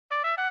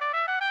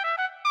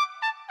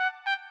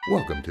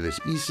Welcome to this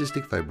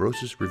Cystic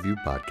Fibrosis Review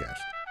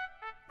podcast.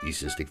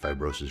 Cystic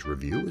Fibrosis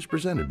Review is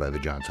presented by the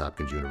Johns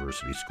Hopkins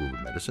University School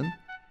of Medicine,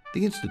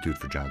 the Institute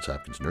for Johns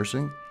Hopkins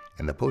Nursing,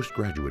 and the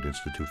Postgraduate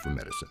Institute for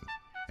Medicine,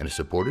 and is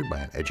supported by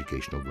an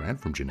educational grant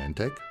from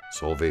Genentech,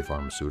 Solvay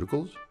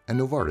Pharmaceuticals, and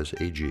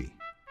Novartis AG.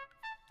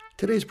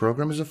 Today's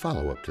program is a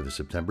follow-up to the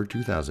September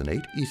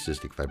 2008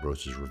 Cystic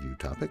Fibrosis Review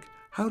topic,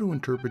 How to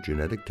Interpret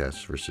Genetic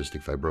Tests for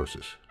Cystic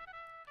Fibrosis.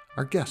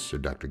 Our guests are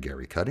Dr.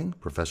 Gary Cutting,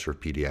 Professor of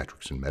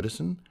Pediatrics and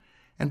Medicine,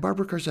 and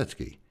Barbara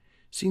Karzetsky,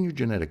 Senior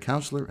Genetic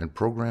Counselor and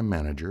Program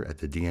Manager at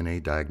the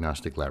DNA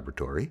Diagnostic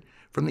Laboratory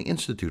from the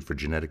Institute for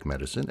Genetic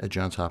Medicine at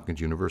Johns Hopkins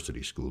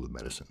University School of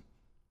Medicine.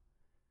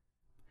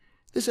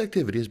 This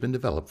activity has been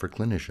developed for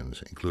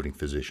clinicians, including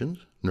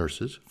physicians,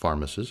 nurses,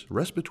 pharmacists,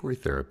 respiratory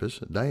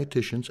therapists,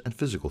 dietitians, and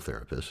physical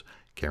therapists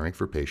caring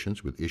for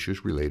patients with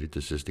issues related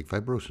to cystic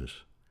fibrosis.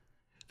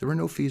 There are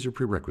no fees or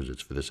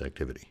prerequisites for this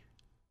activity.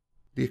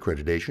 The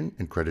accreditation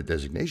and credit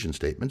designation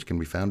statements can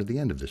be found at the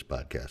end of this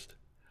podcast.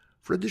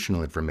 For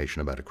additional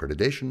information about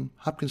accreditation,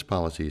 Hopkins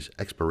policies,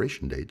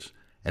 expiration dates,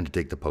 and to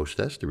take the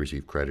post-test to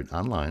receive credit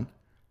online,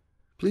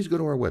 please go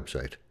to our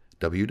website,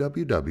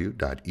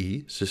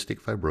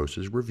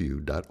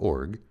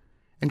 www.ecysticfibrosisreview.org,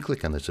 and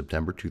click on the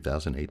September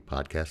 2008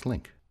 podcast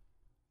link.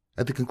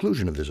 At the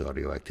conclusion of this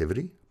audio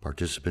activity,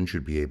 participants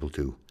should be able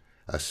to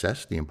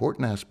assess the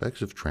important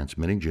aspects of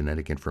transmitting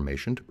genetic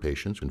information to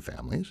patients and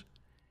families,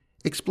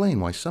 explain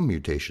why some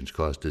mutations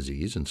cause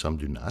disease and some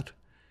do not,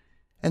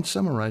 and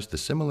summarize the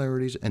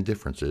similarities and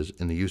differences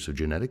in the use of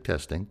genetic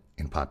testing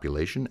in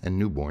population and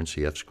newborn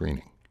CF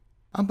screening.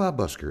 I'm Bob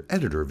Busker,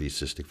 editor of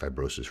Cystic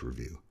Fibrosis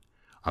Review.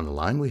 On the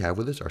line we have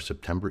with us our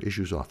September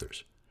issue's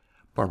authors.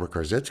 Barbara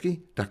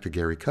Karzetsky, Dr.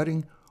 Gary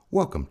Cutting,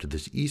 welcome to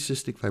this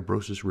Cystic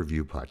Fibrosis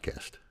Review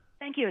podcast.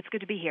 Thank you. It's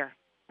good to be here.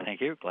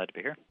 Thank you. Glad to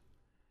be here.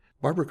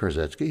 Barbara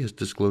Karzetsky has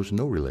disclosed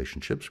no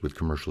relationships with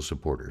commercial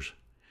supporters.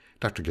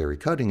 Dr. Gary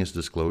Cutting has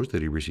disclosed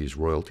that he receives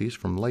royalties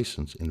from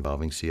license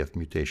involving CF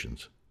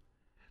mutations.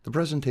 The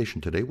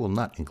presentation today will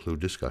not include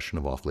discussion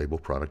of off-label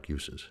product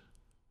uses.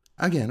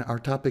 Again, our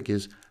topic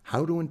is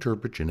how to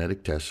interpret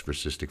genetic tests for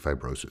cystic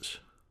fibrosis.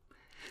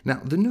 Now,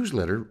 the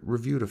newsletter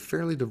reviewed a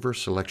fairly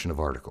diverse selection of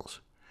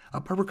articles.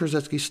 Barbara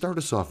Karzetsky, start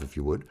us off, if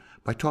you would,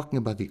 by talking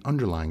about the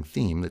underlying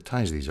theme that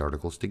ties these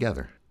articles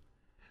together.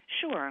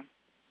 Sure.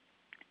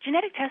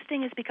 Genetic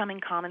testing is becoming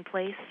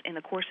commonplace in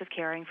the course of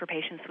caring for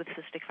patients with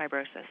cystic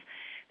fibrosis.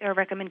 There are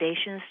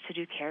recommendations to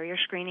do carrier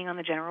screening on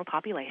the general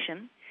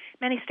population.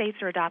 Many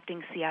states are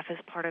adopting CF as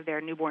part of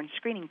their newborn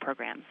screening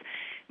programs.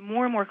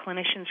 More and more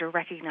clinicians are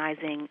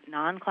recognizing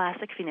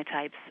non-classic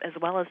phenotypes as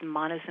well as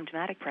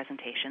monosymptomatic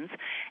presentations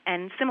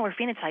and similar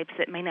phenotypes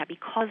that may not be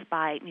caused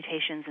by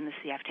mutations in the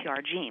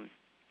CFTR gene.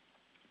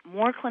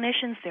 More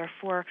clinicians,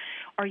 therefore,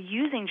 are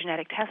using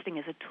genetic testing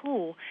as a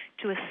tool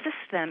to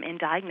assist them in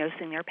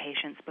diagnosing their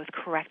patients both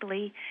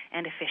correctly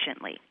and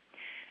efficiently.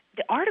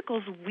 The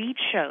articles we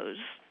chose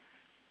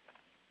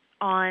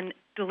on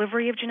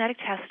delivery of genetic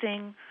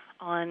testing,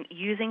 on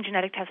using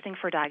genetic testing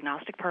for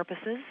diagnostic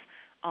purposes,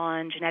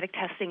 on genetic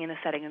testing in the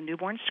setting of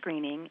newborn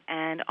screening,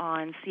 and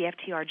on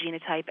CFTR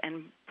genotype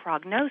and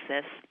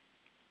prognosis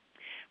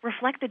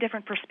reflect the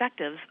different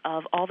perspectives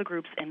of all the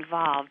groups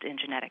involved in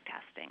genetic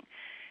testing.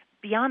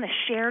 Beyond the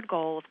shared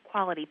goal of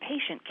quality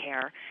patient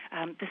care,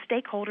 the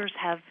stakeholders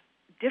have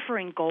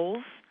differing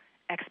goals,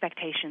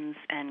 expectations,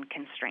 and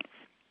constraints.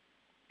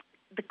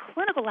 The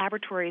clinical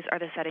laboratories are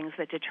the settings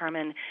that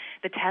determine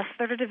the tests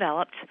that are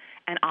developed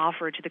and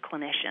offered to the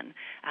clinician.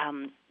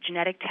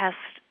 Genetic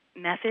test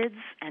methods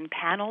and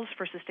panels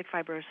for cystic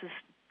fibrosis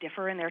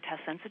differ in their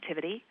test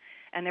sensitivity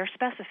and their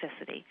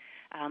specificity.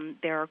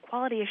 There are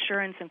quality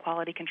assurance and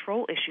quality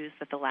control issues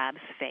that the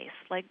labs face,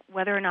 like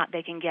whether or not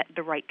they can get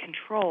the right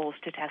controls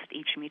to test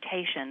each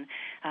mutation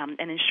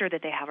and ensure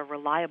that they have a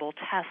reliable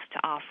test to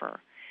offer.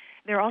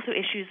 There are also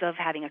issues of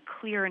having a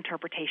clear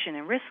interpretation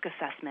and risk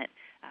assessment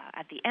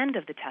at the end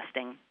of the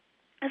testing,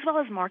 as well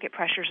as market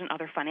pressures and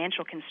other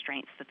financial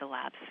constraints that the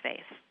labs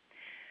face.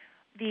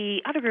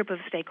 The other group of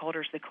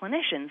stakeholders, the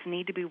clinicians,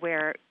 need to be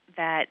aware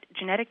that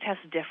genetic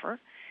tests differ,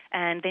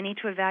 and they need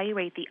to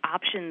evaluate the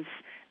options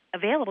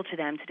available to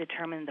them to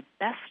determine the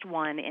best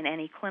one in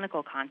any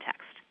clinical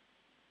context.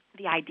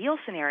 The ideal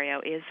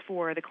scenario is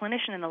for the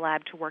clinician and the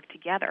lab to work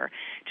together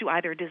to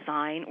either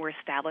design or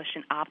establish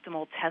an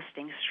optimal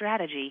testing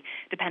strategy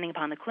depending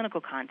upon the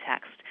clinical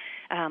context.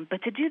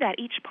 But to do that,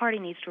 each party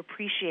needs to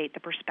appreciate the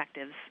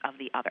perspectives of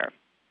the other.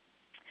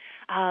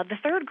 The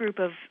third group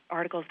of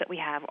articles that we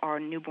have are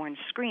newborn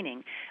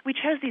screening. We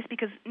chose these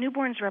because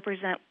newborns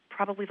represent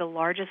probably the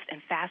largest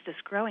and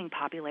fastest growing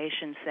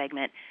population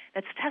segment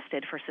that's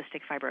tested for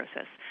cystic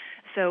fibrosis.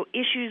 So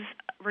issues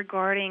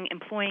regarding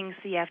employing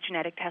CF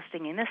genetic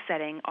testing in this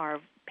setting are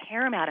of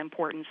paramount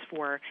importance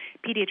for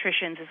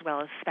pediatricians as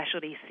well as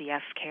specialty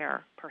CF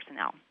care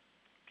personnel.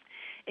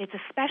 It's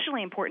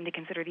especially important to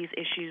consider these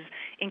issues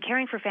in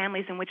caring for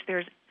families in which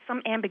there's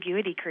some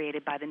ambiguity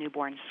created by the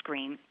newborn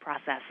screen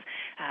process,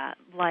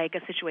 like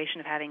a situation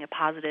of having a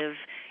positive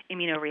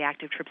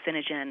immunoreactive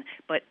trypsinogen,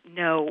 but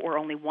no or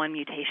only one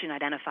mutation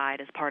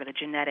identified as part of the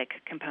genetic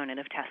component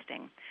of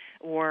testing,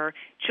 or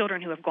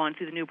children who have gone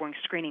through the newborn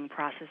screening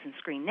process and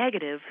screen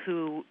negative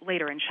who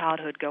later in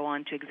childhood go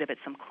on to exhibit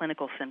some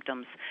clinical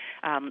symptoms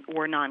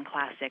or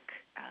non-classic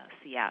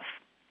CF.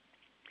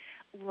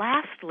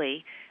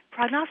 Lastly,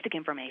 prognostic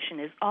information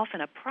is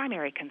often a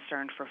primary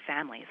concern for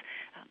families.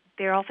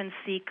 They often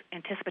seek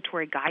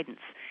anticipatory guidance.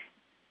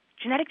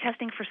 Genetic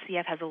testing for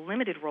CF has a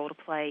limited role to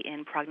play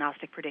in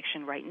prognostic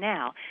prediction right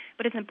now,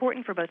 but it's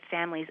important for both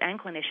families and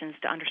clinicians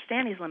to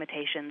understand these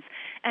limitations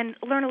and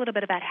learn a little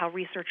bit about how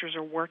researchers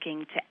are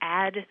working to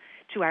add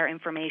to our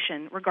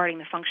information regarding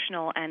the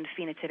functional and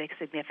phenotypic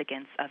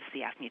significance of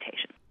CF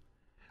mutations.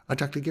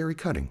 Dr. Gary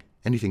Cutting,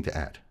 anything to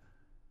add?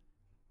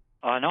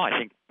 No, I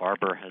think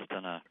Barbara has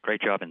done a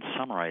great job in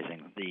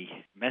summarizing. The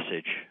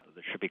message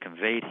that should be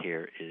conveyed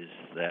here is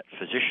that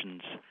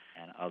physicians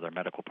and other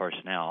medical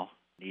personnel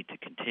need to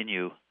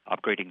continue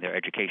upgrading their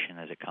education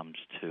as it comes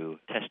to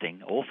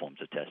testing, all forms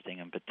of testing,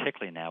 and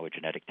particularly now with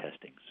genetic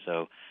testing.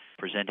 So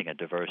presenting a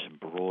diverse and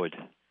broad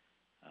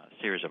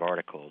series of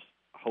articles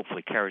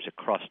hopefully carries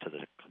across to the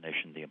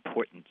clinician the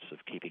importance of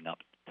keeping up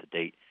to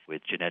date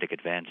with genetic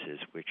advances,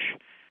 which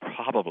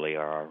probably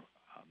are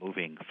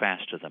moving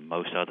faster than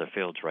most other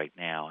fields right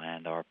now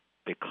and are,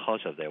 because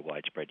of their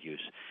widespread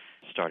use,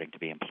 starting to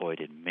be employed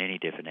in many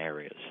different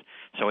areas.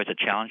 So it's a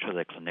challenge for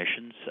the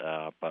clinicians,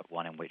 but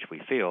one in which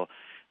we feel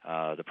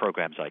the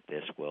programs like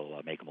this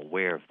will make them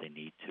aware of the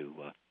need to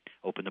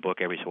open the book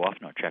every so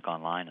often or check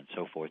online and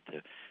so forth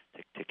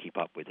to keep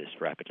up with this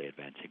rapidly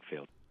advancing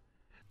field.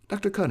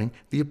 Dr. Cutting,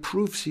 the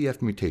approved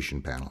CF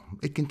mutation panel,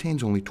 it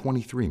contains only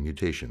 23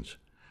 mutations.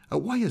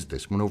 Why is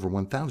this when over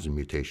 1,000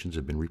 mutations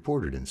have been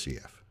reported in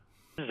CF?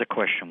 This is a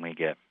question we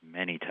get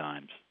many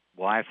times.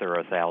 Why, if there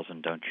are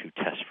 1,000, don't you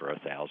test for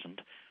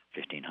 1,000,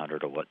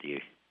 1,500, or what the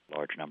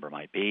large number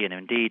might be? And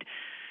indeed,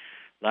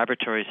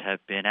 laboratories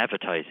have been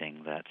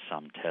advertising that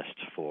some test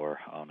for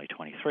only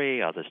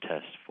 23, others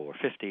test for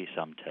 50,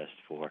 some test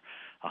for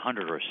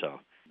 100 or so.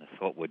 The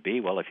thought would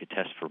be, well, if you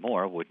test for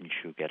more, wouldn't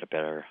you get a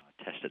better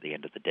test at the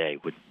end of the day?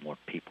 Wouldn't more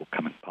people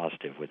come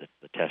positive with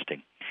the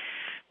testing?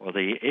 Well,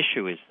 the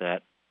issue is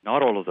that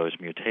not all of those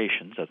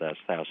mutations, of those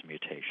 1,000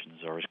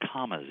 mutations, are as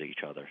common as each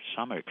other.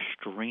 Some are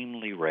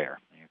extremely rare.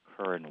 They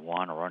occur in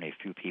one or only a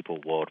few people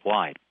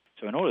worldwide.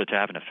 So in order to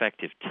have an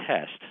effective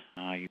test,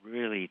 you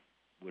really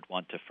would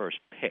want to first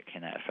pick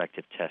in that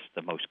effective test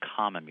the most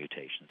common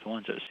mutations, the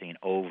ones that are seen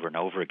over and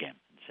over again.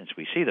 And since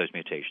we see those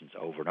mutations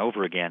over and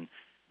over again,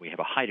 we have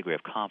a high degree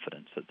of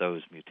confidence that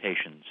those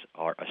mutations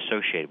are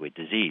associated with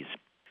disease.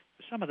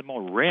 For some of the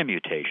more rare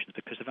mutations,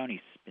 because they've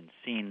only been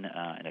seen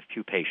in a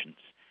few patients,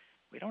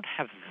 we don't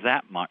have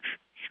that much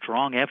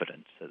strong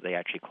evidence that they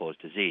actually cause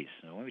disease.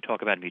 So when we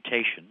talk about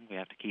mutation, we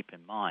have to keep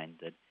in mind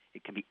that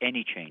it can be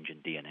any change in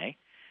DNA,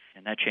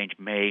 and that change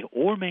may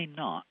or may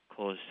not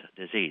cause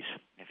disease.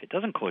 If it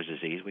doesn't cause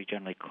disease, we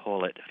generally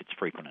call it, if it's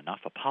frequent enough,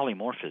 a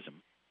polymorphism.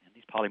 And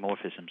these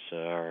polymorphisms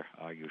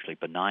are usually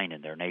benign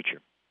in their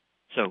nature.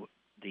 So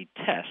the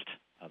test,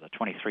 the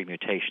 23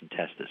 mutation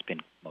test that's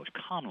been most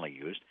commonly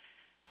used,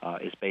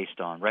 is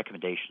based on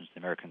recommendations of the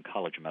American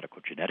College of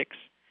Medical Genetics,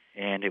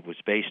 and it was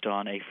based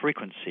on a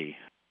frequency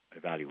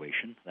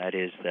evaluation. That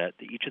is that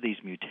each of these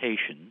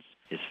mutations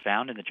is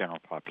found in the general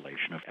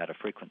population at a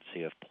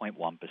frequency of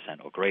 0.1%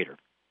 or greater.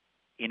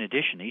 In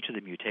addition, each of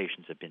the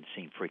mutations have been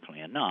seen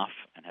frequently enough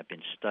and have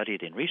been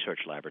studied in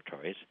research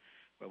laboratories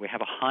where we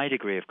have a high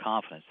degree of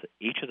confidence that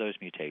each of those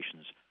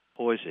mutations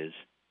causes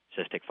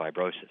cystic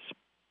fibrosis.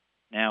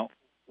 Now,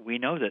 we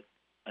know that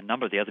a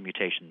number of the other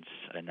mutations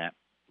in that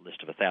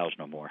list of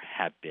 1,000 or more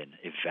have been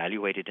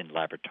evaluated in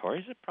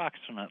laboratories.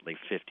 Approximately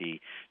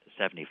 50 to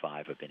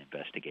 75 have been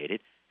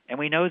investigated. And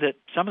we know that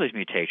some of these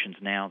mutations,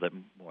 now that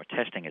more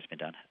testing has been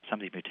done, some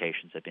of these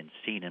mutations have been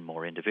seen in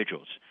more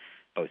individuals,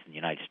 both in the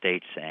United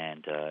States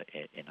and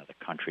in other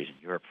countries in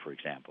Europe, for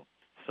example.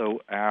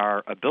 So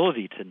our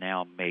ability to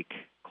now make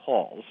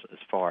calls as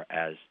far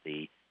as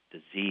the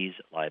disease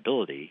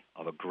liability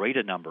of a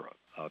greater number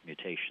of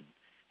mutations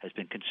has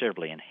been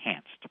considerably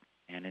enhanced.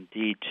 And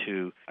indeed,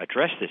 to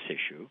address this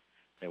issue,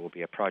 there will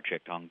be a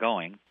project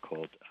ongoing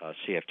called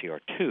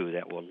CFTR2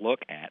 that will look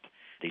at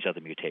these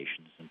other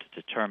mutations and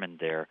to determine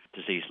their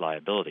disease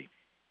liability.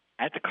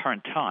 At the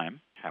current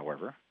time,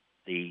 however,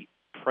 the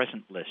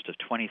present list of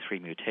 23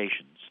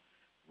 mutations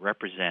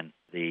represent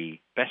the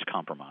best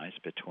compromise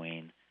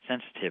between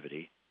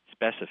sensitivity,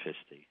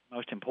 specificity,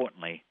 most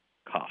importantly,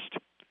 cost.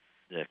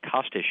 The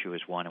cost issue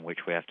is one in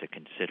which we have to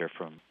consider,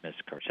 from Ms.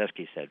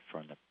 Karczewski said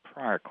from the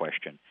prior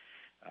question,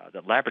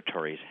 that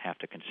laboratories have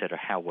to consider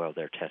how well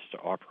their tests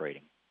are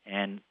operating.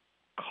 And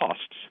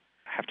costs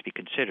have to be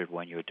considered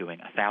when you're doing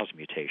 1,000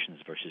 mutations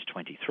versus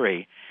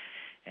 23,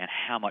 and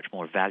how much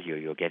more value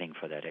you're getting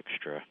for that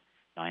extra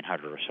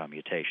 900 or so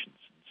mutations.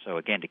 So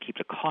again, to keep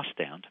the cost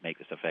down to make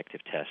this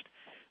effective test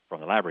from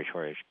the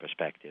laboratory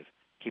perspective,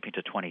 keeping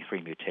to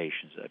 23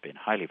 mutations that have been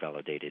highly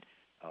validated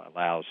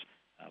allows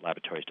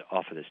laboratories to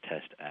offer this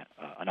test at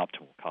an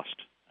optimal cost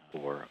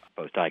for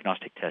both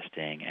diagnostic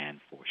testing and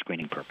for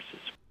screening purposes.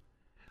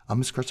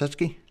 Ms.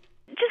 Krasetsky?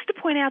 Just to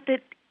point out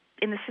that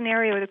in the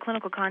scenario or the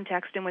clinical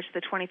context in which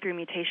the 23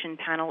 mutation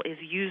panel is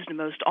used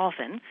most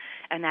often,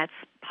 and that's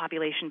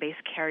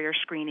population-based carrier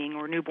screening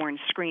or newborn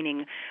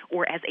screening,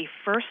 or as a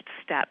first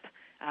step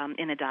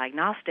in a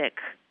diagnostic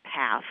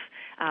path,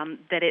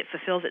 that it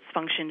fulfills its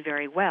function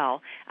very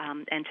well,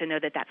 and to know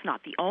that that's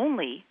not the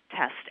only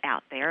test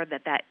out there,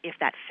 that if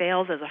that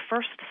fails as a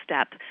first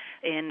step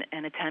in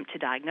an attempt to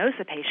diagnose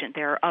a patient,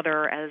 there are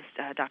other, as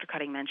Dr.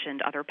 Cutting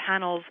mentioned, other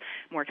panels,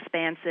 more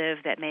expansive,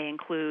 that may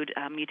include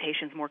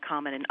mutations more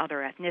common in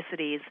other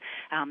ethnicities,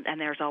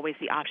 and there's always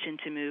the option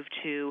to move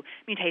to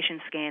mutation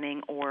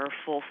scanning or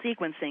full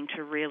sequencing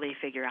to really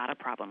figure out a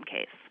problem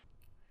case.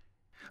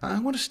 I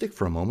want to stick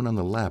for a moment on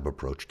the lab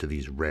approach to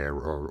these rare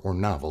or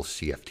novel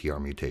CFTR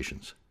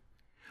mutations.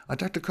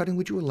 Dr. Cutting,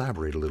 would you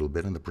elaborate a little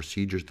bit on the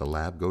procedures the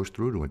lab goes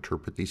through to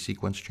interpret these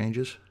sequence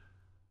changes?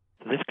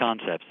 This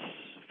concept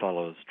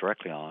follows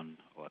directly on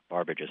what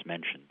Barbara just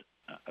mentioned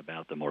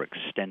about the more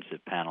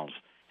extensive panels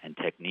and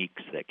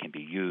techniques that can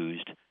be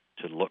used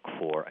to look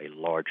for a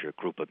larger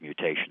group of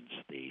mutations,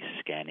 the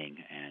scanning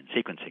and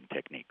sequencing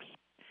techniques.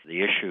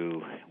 The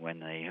issue when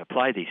they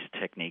apply these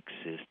techniques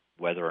is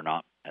whether or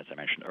not, as I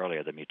mentioned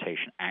earlier, the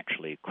mutation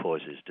actually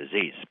causes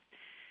disease.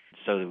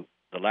 So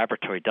the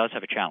laboratory does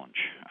have a challenge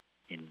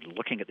in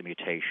looking at the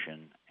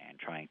mutation and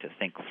trying to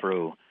think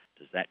through,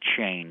 does that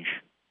change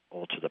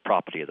alter the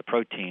property of the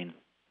protein?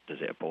 Does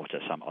it alter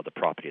some other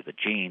property of the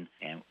gene?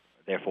 And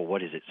therefore,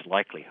 what is its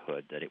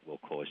likelihood that it will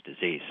cause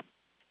disease?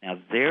 Now,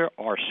 there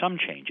are some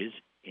changes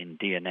in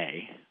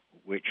DNA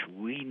which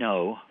we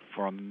know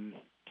from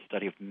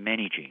study of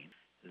many genes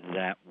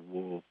that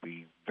will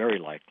be very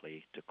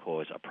likely to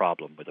cause a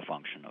problem with the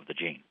function of the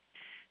gene.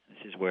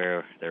 This is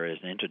where there is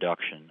an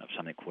introduction of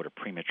something called a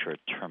premature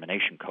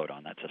termination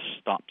codon. That's a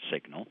stop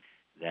signal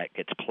that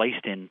gets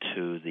placed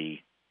into the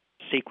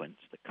sequence,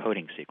 the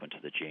coding sequence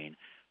of the gene,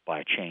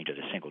 by a change of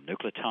a single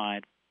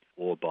nucleotide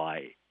or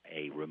by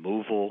a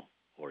removal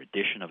or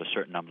addition of a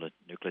certain number of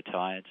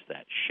nucleotides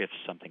that shifts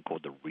something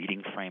called the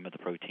reading frame of the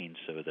protein,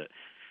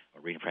 a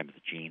reading frame of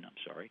the gene,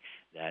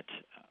 that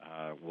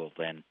will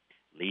then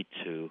lead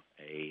to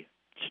a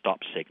stop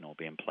signal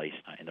being placed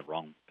in the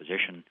wrong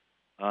position.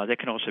 There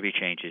can also be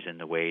changes in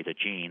the way the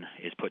gene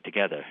is put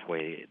together, the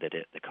way that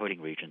the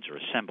coding regions are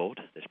assembled.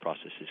 This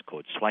process is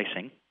called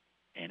splicing.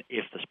 And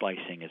if the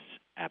splicing is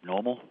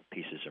abnormal,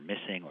 pieces are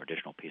missing or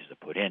additional pieces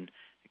are put in,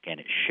 again,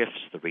 it shifts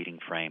the reading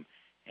frame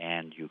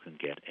and you can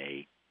get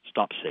a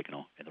stop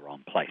signal in the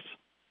wrong place.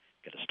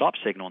 Get a stop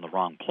signal in the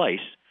wrong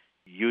place,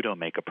 you don't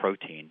make a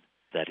protein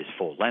that is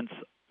full length,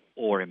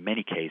 or in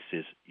many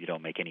cases, you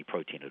don't make any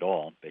protein at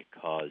all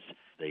because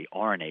the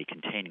RNA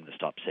containing the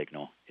stop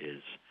signal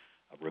is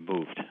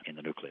removed in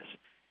the nucleus.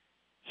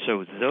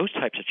 So those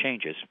types of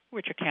changes,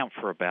 which account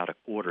for about a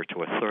quarter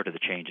to a third of the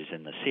changes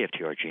in the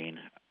CFTR gene,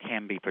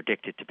 can be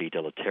predicted to be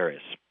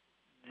deleterious.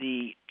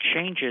 The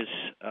changes,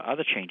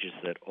 other changes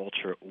that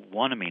alter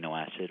one amino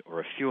acid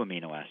or a few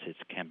amino acids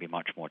can be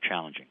much more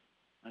challenging.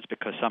 That's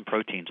because some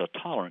proteins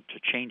are tolerant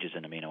to changes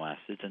in amino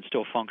acids and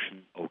still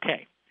function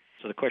okay.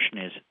 So the question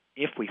is,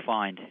 if we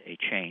find a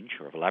change,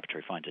 or if a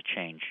laboratory finds a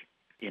change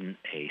in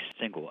a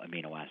single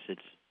amino acid,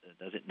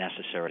 does it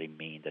necessarily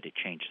mean that it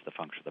changes the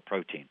function of the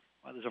protein?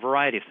 Well, there's a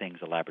variety of things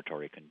a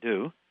laboratory can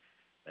do.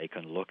 They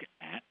can look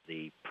at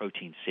the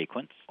protein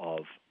sequence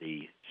of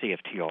the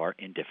CFTR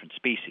in different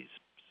species.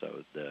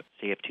 So the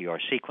CFTR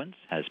sequence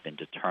has been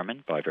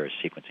determined by various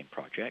sequencing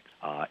projects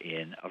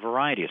in a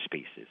variety of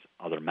species,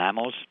 other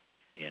mammals,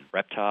 in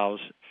reptiles,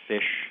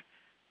 fish,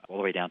 all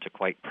the way down to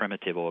quite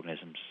primitive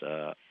organisms,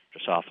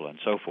 Drosophila and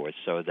so forth,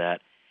 so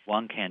that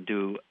one can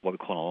do what we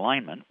call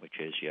alignment, which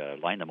is you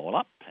line them all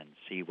up and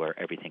see where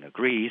everything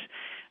agrees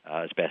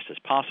as best as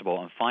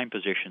possible and find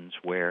positions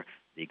where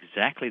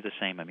exactly the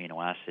same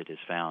amino acid is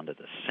found at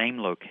the same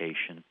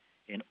location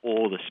in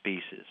all the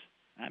species.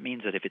 That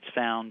means that if it's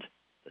found,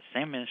 the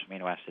same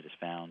amino acid is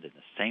found in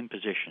the same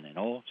position in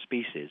all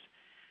species,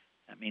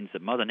 that means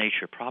that Mother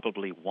Nature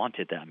probably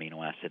wanted that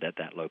amino acid at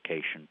that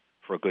location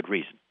for a good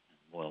reason.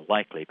 More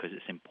likely because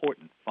it's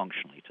important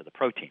functionally to the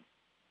protein.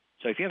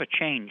 So if you have a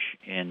change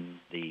in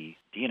the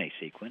DNA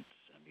sequence,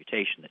 a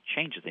mutation that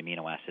changes the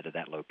amino acid at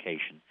that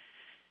location,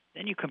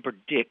 then you can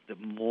predict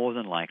that more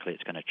than likely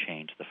it's going to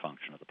change the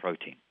function of the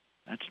protein.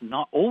 That's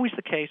not always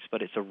the case,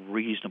 but it's a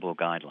reasonable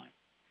guideline.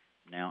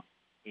 Now,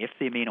 if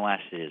the amino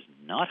acid is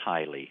not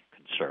highly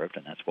conserved,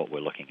 and that's what we're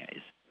looking at,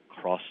 is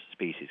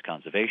cross-species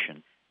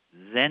conservation,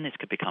 then it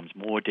becomes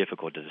more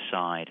difficult to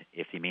decide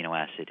if the amino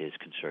acid is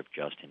conserved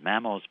just in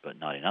mammals but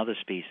not in other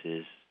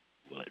species.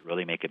 Will it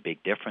really make a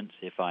big difference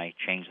if I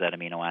change that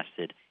amino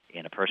acid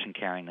in a person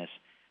carrying this,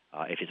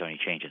 if it's only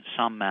changed in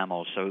some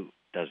mammals? So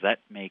does that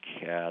make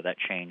that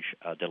change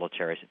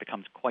deleterious? It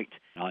becomes quite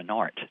an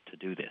art to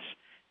do this.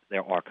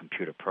 There are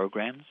computer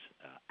programs,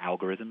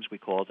 algorithms we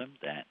call them,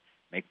 that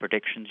make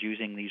predictions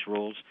using these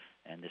rules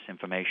and this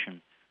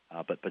information,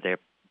 but they're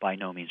by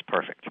no means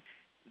perfect.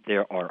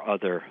 There are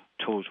other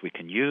tools we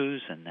can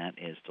use, and that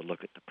is to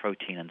look at the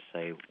protein and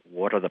say,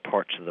 what are the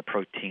parts of the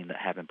protein that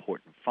have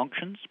important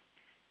functions?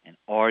 And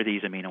are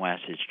these amino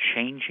acids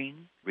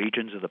changing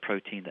regions of the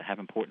protein that have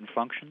important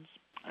functions?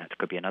 That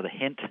could be another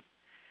hint.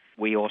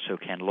 We also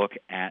can look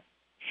at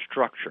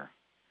structure.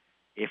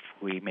 If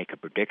we make a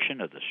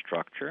prediction of the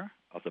structure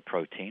of the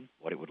protein,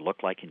 what it would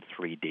look like in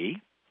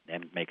 3D,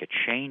 then make a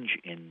change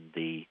in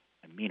the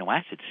amino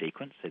acid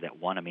sequence, say that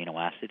one amino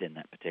acid in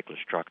that particular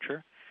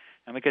structure,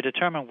 and we could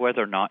determine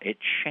whether or not it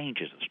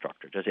changes the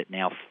structure. Does it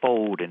now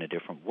fold in a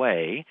different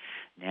way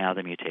now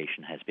the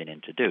mutation has been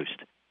introduced?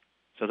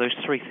 So those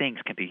three things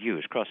can be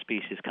used: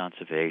 cross-species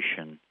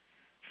conservation,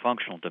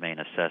 functional domain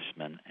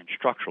assessment, and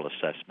structural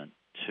assessment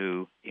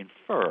to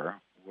infer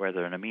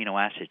whether an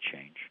amino acid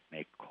change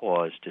may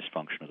cause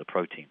dysfunction of the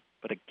protein.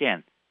 But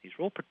again, these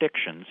are all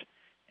predictions,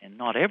 and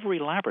not every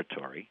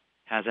laboratory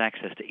has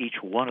access to each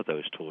one of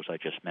those tools I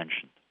just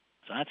mentioned.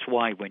 So that's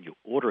why when you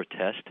order a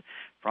test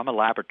from a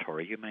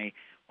laboratory, you may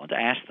want to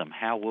ask them,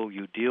 how will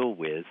you deal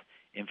with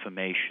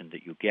information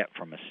that you get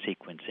from a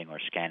sequencing or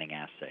scanning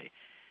assay?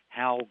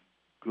 How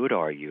good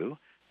are you,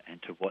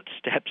 and to what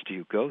steps do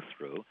you go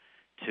through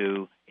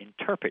to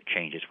interpret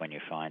changes when you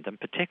find them,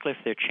 particularly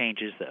if they're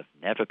changes that have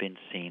never been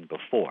seen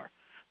before,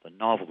 the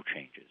novel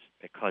changes,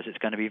 because it's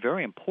going to be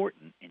very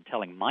important in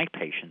telling my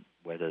patient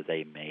whether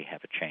they may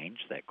have a change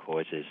that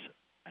causes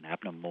an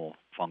abnormal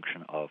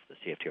function of the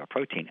CFTR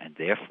protein and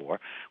therefore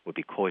would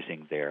be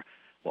causing their,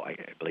 what I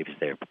believe is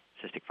their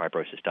cystic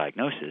fibrosis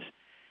diagnosis.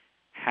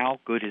 How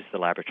good is the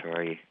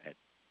laboratory at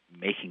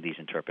making these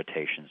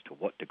interpretations? To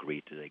what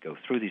degree do they go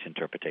through these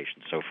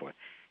interpretations, so forth?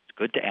 It's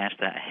good to ask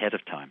that ahead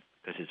of time,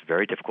 because it's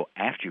very difficult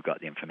after you've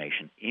got the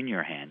information in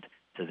your hand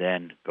to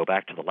then go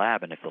back to the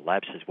lab, and if the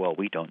lab says, well,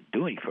 we don't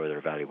do any further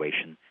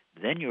evaluation,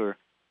 then you're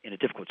in a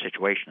difficult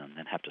situation and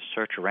then have to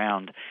search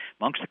around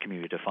amongst the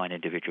community to find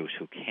individuals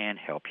who can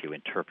help you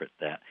interpret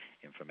that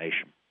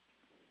information.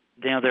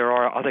 Now, there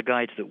are other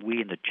guides that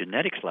we in the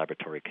genetics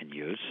laboratory can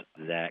use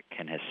that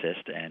can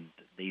assist, and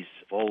these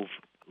involve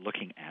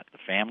looking at the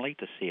family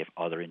to see if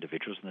other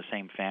individuals in the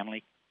same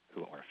family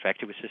who are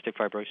affected with cystic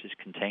fibrosis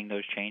contain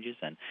those changes,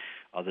 and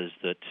others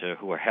that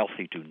who are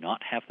healthy do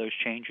not have those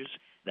changes.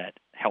 That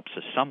helps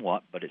us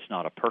somewhat, but it's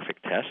not a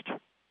perfect test.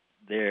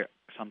 There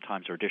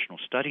sometimes are additional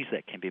studies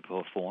that can be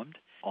performed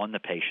on the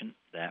patient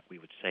that we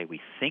would say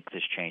we think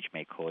this change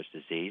may cause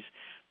disease,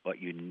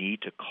 but you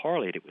need to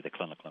correlate it with the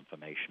clinical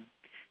information.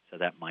 So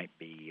that might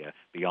be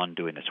beyond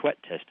doing a sweat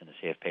test in a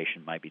CF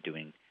patient, might be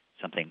doing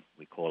something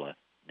we call a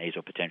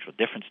nasal potential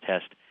difference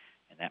test,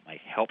 and that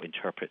might help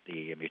interpret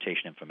the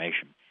mutation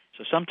information.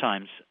 So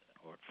sometimes,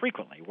 or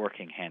frequently,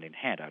 working hand in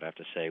hand, I'd have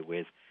to say,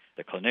 with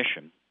the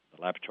clinician,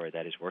 the laboratory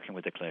that is working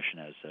with the clinician,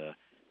 as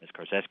Ms.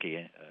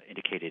 Karzeski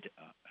indicated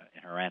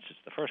in her answer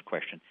to the first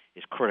question,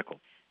 is critical,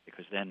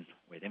 because then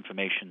with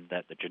information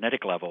that the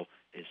genetic level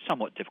is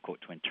somewhat difficult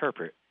to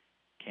interpret,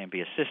 can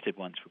be assisted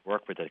once we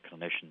work with a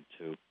clinician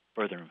to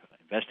further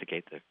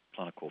investigate the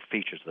clinical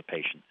features of the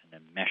patient and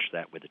then mesh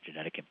that with the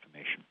genetic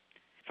information.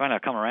 Finally, I'll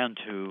come around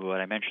to what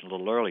I mentioned a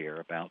little earlier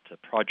about a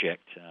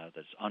project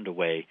that's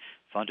underway,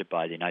 funded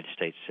by the United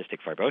States Cystic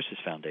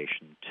Fibrosis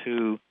Foundation,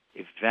 to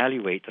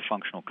evaluate the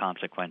functional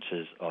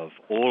consequences of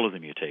all of the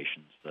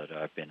mutations that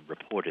have been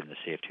reported in the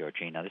CFTR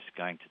gene. Now, this is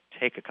going to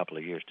take a couple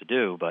of years to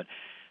do, but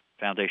the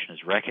Foundation is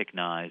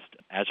recognized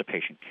as a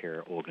patient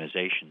care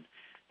organization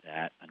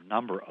that a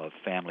number of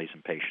families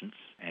and patients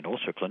and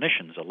also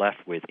clinicians are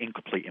left with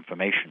incomplete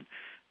information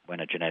when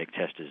a genetic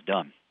test is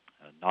done.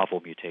 A novel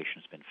mutation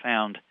has been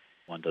found.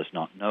 One does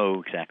not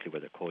know exactly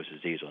whether it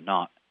causes disease or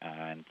not,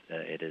 and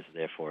it is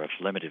therefore of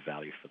limited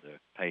value for the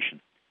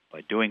patient. By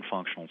doing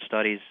functional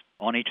studies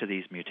on each of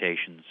these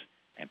mutations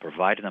and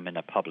providing them in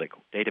a public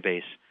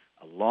database,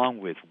 along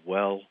with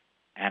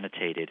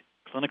well-annotated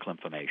clinical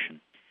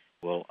information,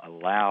 will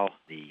allow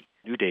the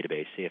new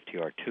database,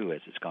 CFTR2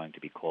 as it's going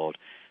to be called,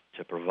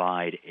 to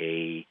provide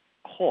a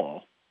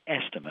call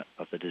estimate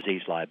of the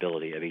disease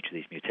liability of each of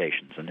these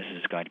mutations. And this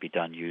is going to be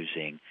done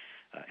using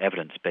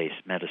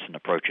evidence-based medicine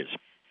approaches.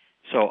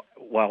 So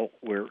while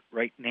we're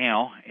right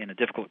now in a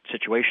difficult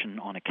situation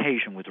on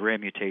occasion with rare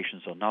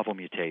mutations or novel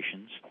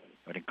mutations,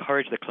 I would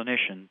encourage the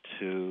clinician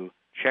to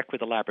check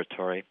with the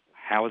laboratory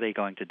how are they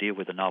going to deal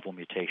with the novel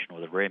mutation or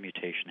the rare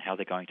mutation, how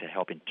they're going to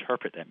help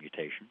interpret that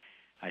mutation.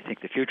 I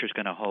think the future is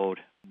going to hold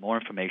more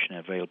information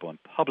available in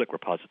public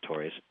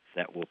repositories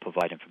that will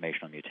provide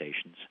information on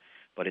mutations,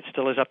 but it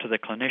still is up to the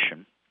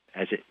clinician,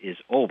 as it is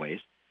always,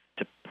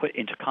 to put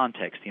into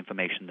context the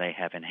information they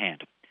have in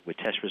hand. With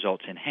test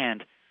results in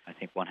hand, I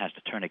think one has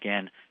to turn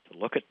again to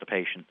look at the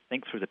patient,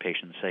 think through the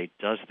patient, and say,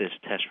 does this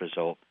test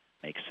result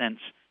make sense?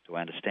 Do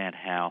I understand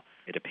how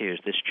it appears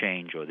this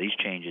change or these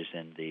changes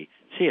in the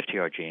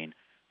CFTR gene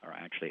are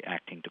actually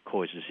acting to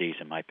cause disease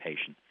in my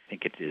patient? I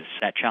think it is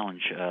that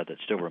challenge that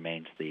still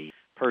remains the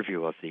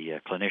purview of the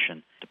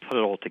clinician to put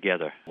it all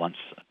together once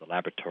the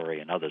laboratory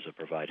and others have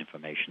provided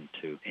information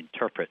to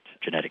interpret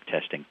genetic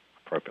testing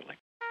appropriately.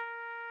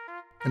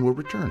 and we'll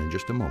return in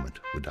just a moment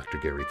with Dr.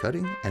 Gary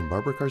Cutting and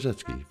Barbara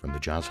Karzetsky from the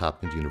Johns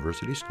Hopkins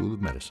University School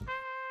of Medicine.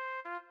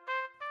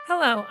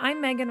 Hello,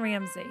 I'm Megan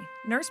Ramsey,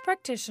 nurse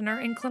practitioner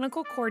and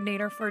clinical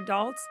coordinator for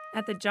adults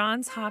at the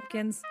Johns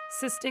Hopkins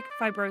Cystic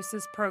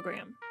Fibrosis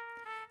Program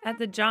at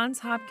the Johns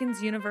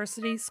Hopkins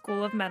University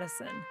School of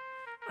Medicine.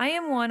 I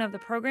am one of the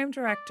program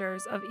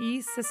directors of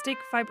Cystic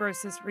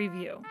Fibrosis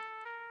Review.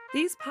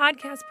 These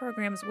podcast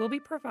programs will be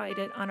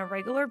provided on a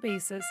regular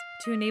basis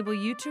to enable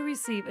you to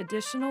receive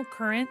additional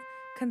current,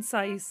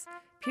 concise,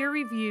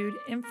 peer-reviewed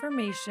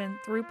information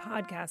through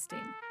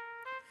podcasting,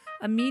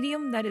 a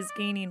medium that is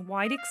gaining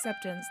wide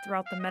acceptance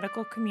throughout the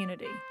medical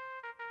community.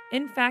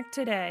 In fact,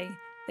 today,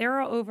 there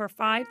are over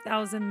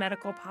 5,000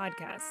 medical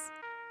podcasts.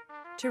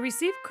 To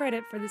receive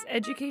credit for this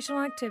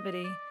educational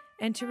activity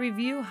and to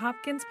review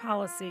Hopkins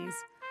policies,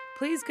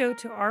 please go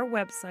to our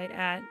website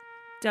at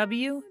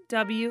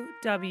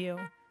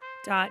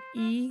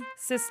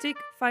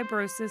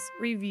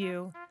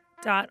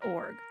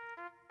www.ecysticfibrosisreview.org.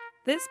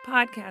 This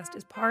podcast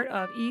is part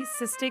of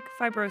Cystic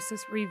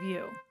Fibrosis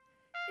Review,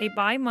 a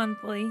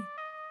bi-monthly,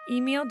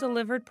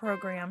 email-delivered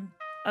program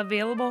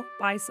available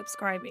by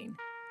subscribing.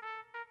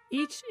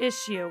 Each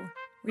issue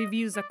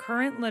reviews the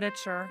current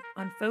literature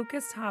on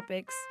focused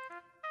topics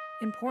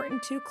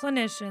important to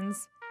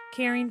clinicians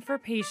caring for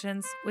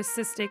patients with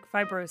cystic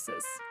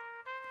fibrosis.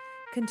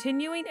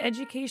 Continuing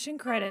education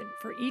credit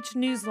for each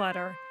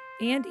newsletter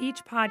and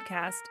each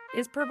podcast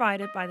is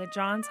provided by the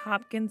Johns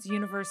Hopkins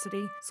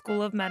University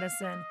School of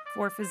Medicine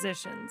for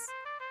physicians,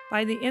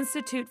 by the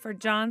Institute for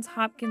Johns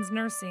Hopkins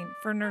Nursing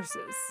for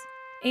nurses,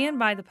 and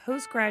by the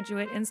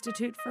Postgraduate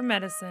Institute for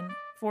Medicine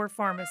for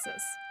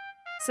pharmacists.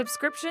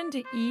 Subscription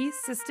to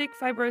Cystic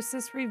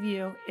Fibrosis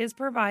Review is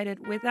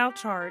provided without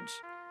charge,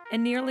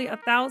 and nearly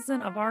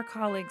 1,000 of our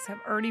colleagues have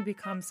already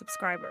become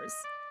subscribers.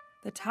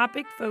 The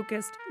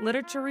topic-focused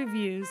literature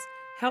reviews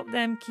help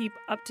them keep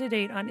up to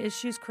date on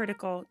issues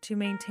critical to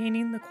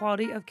maintaining the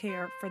quality of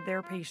care for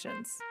their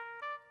patients.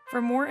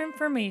 For more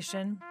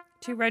information,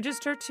 to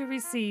register to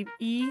receive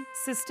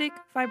Cystic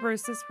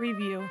Fibrosis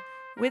Review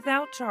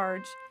without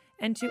charge,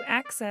 and to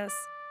access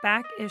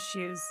back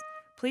issues,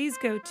 please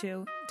go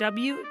to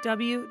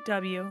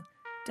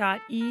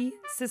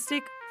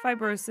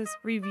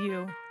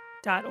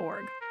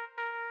www.ecysticfibrosisreview.org.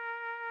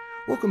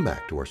 Welcome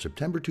back to our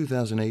September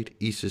 2008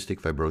 eCystic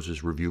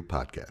Fibrosis Review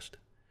podcast.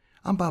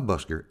 I'm Bob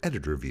Busker,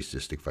 editor of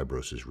eCystic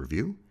Fibrosis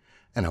Review,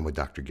 and I'm with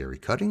Dr. Gary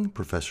Cutting,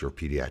 professor of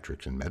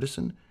pediatrics and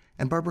medicine,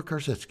 and Barbara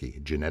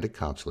Karzetsky, genetic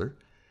counselor,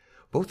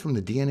 both from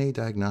the DNA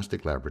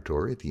Diagnostic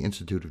Laboratory at the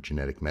Institute of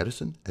Genetic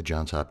Medicine at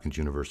Johns Hopkins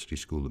University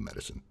School of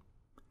Medicine.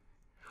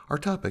 Our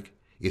topic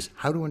is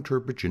how to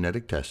interpret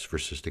genetic tests for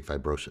cystic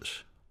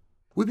fibrosis.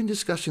 We've been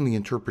discussing the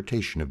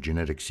interpretation of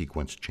genetic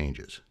sequence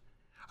changes.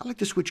 I'd like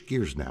to switch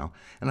gears now,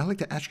 and I'd like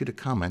to ask you to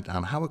comment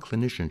on how a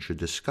clinician should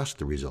discuss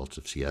the results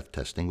of CF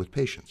testing with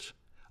patients.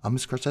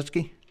 Ms.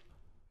 Karzetsky?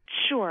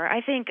 Sure.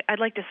 I think I'd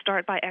like to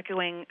start by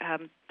echoing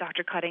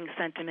Dr. Cutting's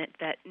sentiment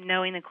that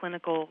knowing the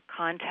clinical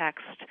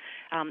context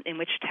in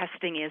which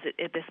testing is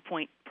at this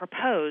point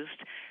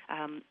proposed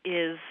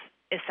is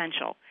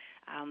essential.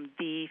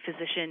 The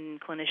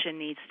physician-clinician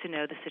needs to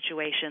know the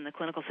situation, the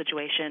clinical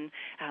situation,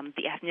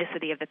 the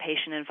ethnicity of the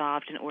patient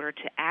involved in order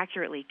to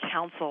accurately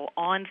counsel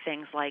on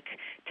things like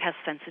test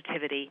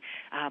sensitivity.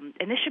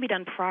 And this should be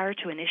done prior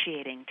to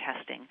initiating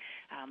testing.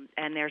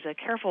 And there's a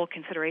careful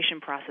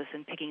consideration process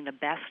in picking the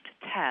best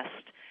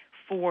test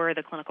for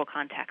the clinical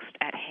context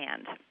at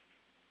hand.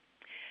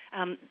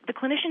 The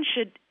clinician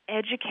should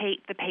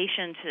educate the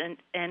patient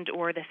and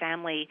or the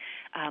family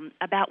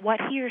about what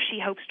he or she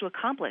hopes to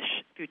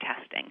accomplish through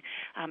testing.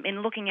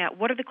 In looking at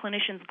what are the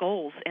clinician's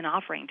goals in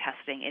offering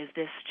testing. Is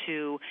this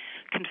to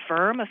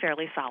confirm a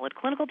fairly solid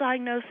clinical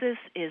diagnosis?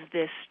 Is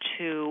this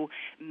to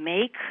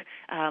make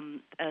a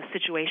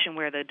situation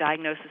where the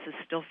diagnosis is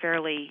still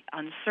fairly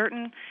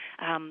uncertain?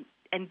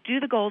 And do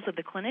the goals of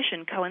the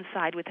clinician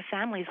coincide with the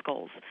family's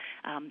goals?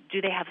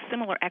 Do they have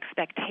similar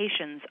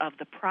expectations of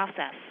the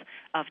process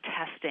of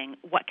testing,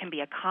 what can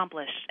be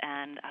accomplished,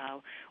 and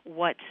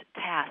what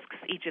tasks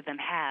each of them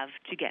have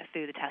to get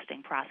through the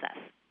testing process?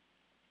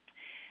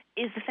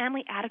 Is the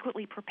family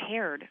adequately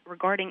prepared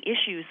regarding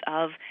issues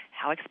of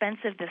how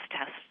expensive this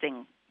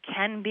testing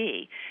can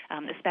be,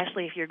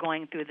 especially if you're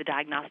going through the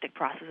diagnostic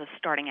process of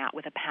starting out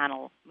with a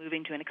panel,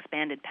 moving to an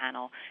expanded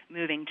panel,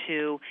 moving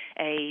to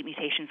a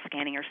mutation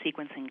scanning or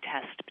sequencing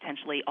test,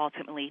 potentially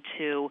ultimately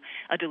to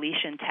a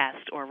deletion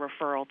test or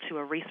referral to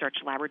a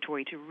research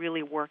laboratory to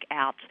really work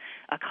out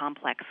a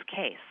complex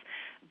case.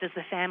 Is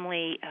the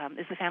family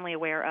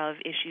aware of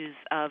issues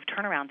of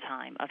turnaround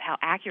time, of how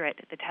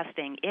accurate the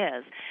testing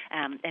is,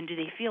 and do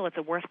they feel it's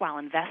a worthwhile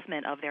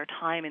investment of their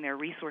time and their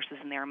resources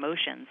and their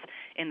emotions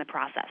in the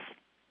process?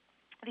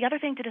 The other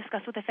thing to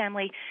discuss with the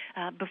family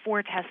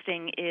before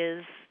testing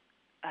is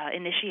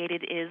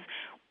initiated is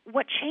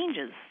what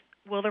changes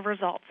will the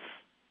results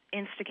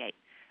instigate?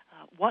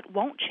 What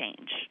won't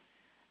change?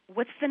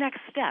 What's the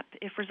next step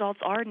if results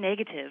are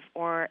negative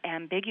or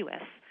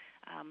ambiguous?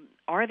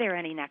 Are there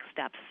any next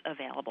steps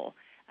available?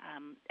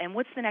 And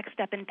what's the next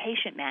step in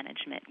patient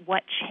management?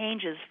 What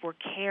changes for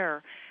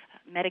care,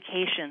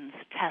 medications,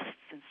 tests,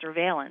 and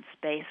surveillance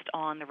based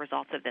on the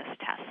results of this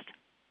test?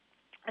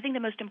 I think the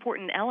most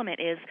important element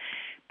is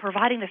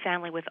providing the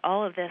family with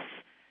all of this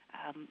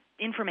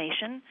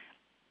information,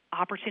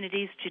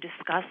 opportunities to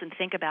discuss and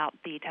think about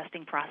the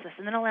testing process,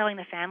 and then allowing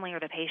the family or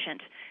the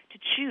patient to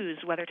choose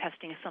whether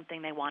testing is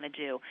something they want to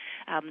do.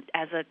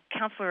 As a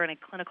counselor in a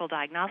clinical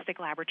diagnostic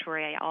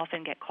laboratory, I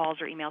often get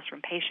calls or emails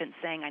from patients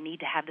saying, I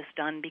need to have this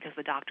done because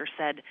the doctor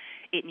said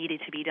it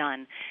needed to be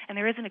done. And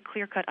there isn't a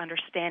clear-cut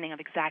understanding of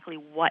exactly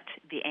what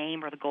the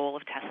aim or the goal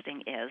of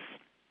testing is.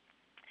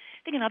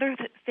 I think another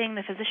thing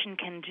the physician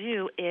can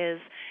do is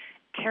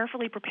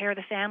carefully prepare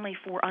the family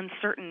for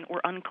uncertain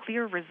or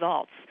unclear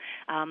results.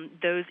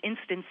 Those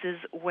instances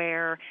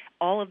where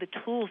all of the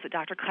tools that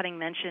Dr. Cutting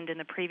mentioned in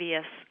the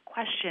previous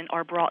question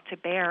are brought to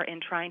bear in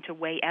trying to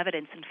weigh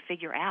evidence and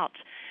figure out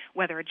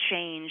whether a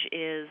change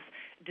is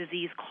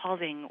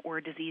disease-causing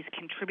or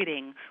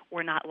disease-contributing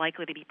or not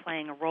likely to be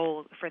playing a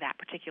role for that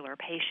particular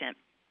patient.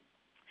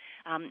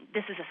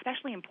 This is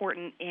especially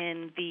important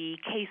in the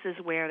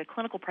cases where the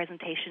clinical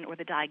presentation or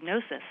the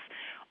diagnosis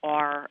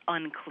are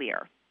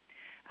unclear.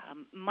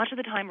 Much of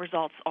the time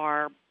results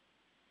are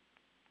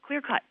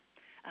clear-cut,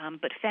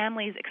 but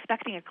families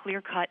expecting a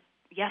clear-cut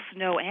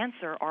yes-no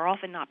answer are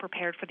often not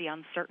prepared for the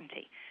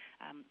uncertainty.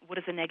 What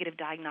does a negative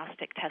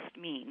diagnostic test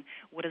mean?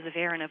 What is a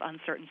variant of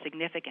uncertain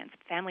significance?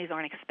 Families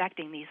aren't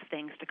expecting these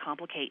things to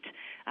complicate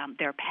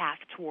their path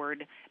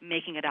toward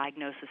making a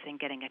diagnosis and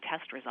getting a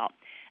test result.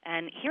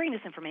 And hearing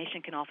this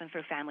information can often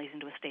throw families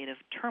into a state of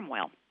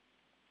turmoil.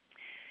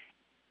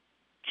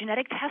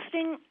 Genetic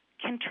testing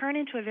can turn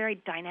into a very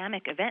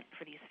dynamic event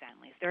for these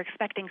families. They're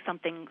expecting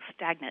something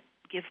stagnant,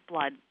 give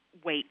blood,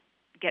 wait,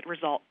 get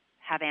result,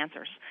 have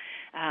answers.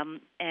 And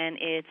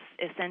it's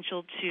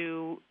essential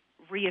to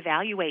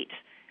reevaluate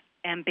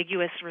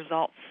ambiguous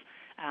results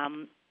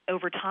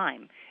over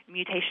time.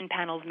 Mutation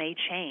panels may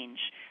change.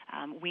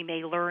 We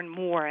may learn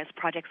more as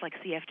projects like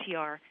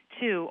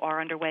CFTR2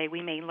 are underway.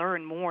 We may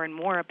learn more and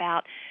more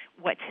about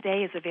what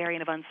today is a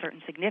variant of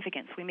uncertain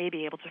significance. We may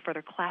be able to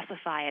further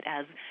classify it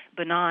as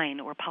benign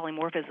or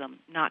polymorphism,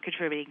 not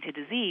contributing to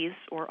disease,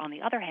 or on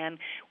the other hand,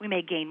 we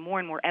may gain more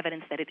and more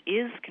evidence that it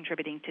is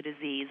contributing to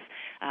disease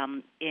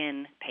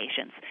in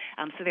patients.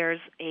 So there's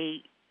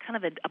a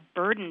kind of a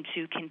burden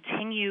to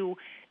continue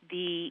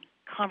the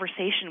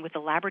conversation with the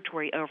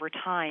laboratory over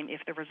time if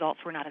the results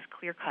were not as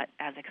clear-cut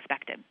as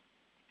expected.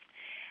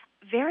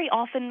 Very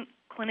often,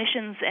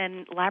 clinicians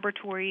and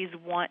laboratories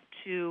want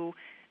to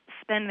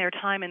spend their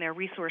time and their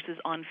resources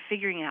on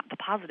figuring out the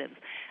positives,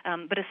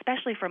 but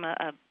especially from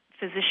a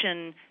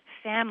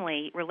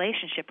physician-family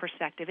relationship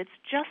perspective, it's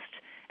just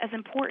as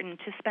important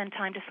to spend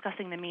time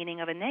discussing the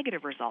meaning of a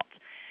negative result.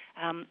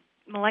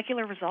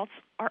 Molecular results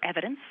are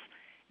evidence.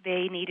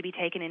 They need to be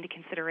taken into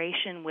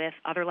consideration with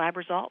other lab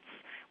results,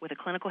 with a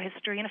clinical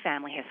history and a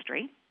family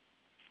history.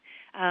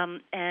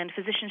 And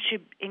physicians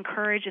should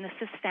encourage and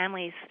assist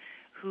families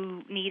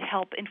who need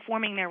help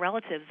informing their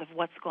relatives of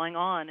what's going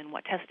on and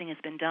what testing has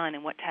been done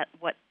and what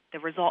the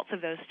results of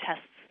those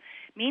tests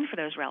mean for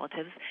those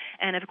relatives.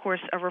 And, of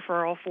course, a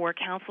referral for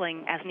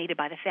counseling as needed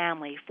by the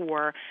family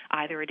for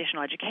either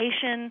additional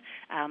education,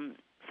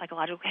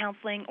 psychological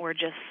counseling, or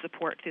just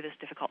support through this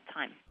difficult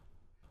time.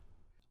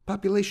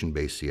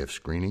 Population-based CF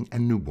screening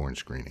and newborn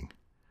screening.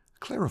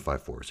 Clarify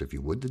for us, if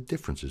you would, the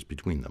differences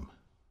between them.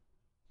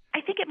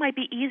 I think it might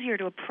be easier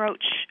to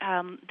approach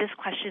this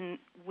question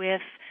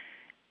with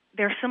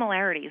their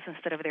similarities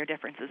instead of their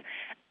differences.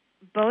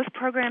 Both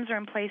programs are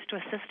in place to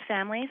assist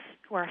families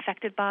who are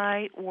affected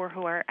by or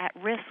who are at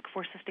risk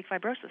for cystic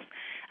fibrosis,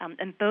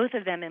 and both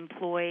of them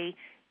employ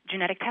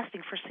genetic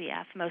testing for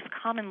CF, most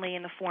commonly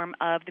in the form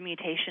of the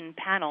mutation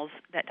panels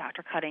that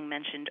Dr. Cutting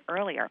mentioned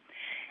earlier.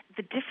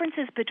 The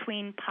differences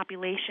between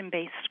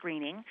population-based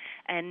screening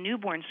and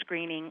newborn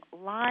screening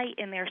lie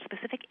in their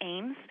specific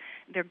aims,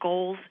 their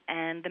goals,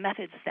 and the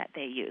methods that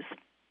they use.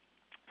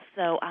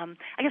 So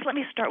I guess let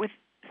me start with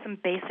some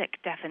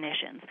basic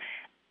definitions.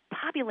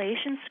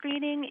 Population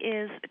screening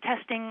is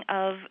testing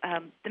of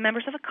the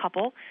members of a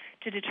couple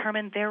to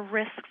determine their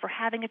risk for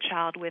having a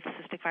child with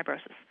cystic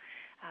fibrosis.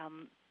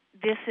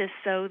 This is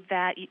so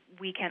that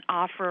we can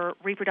offer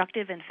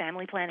reproductive and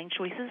family planning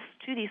choices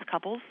to these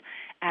couples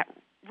at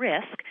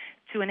risk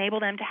to enable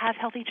them to have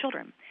healthy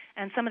children.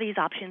 And some of these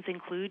options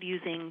include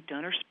using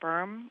donor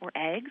sperm or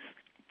eggs,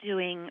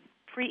 doing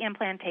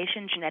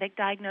pre-implantation genetic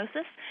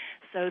diagnosis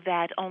so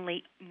that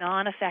only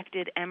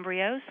non-affected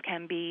embryos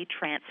can be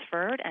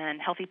transferred and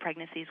healthy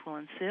pregnancies will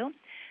ensue,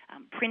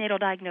 prenatal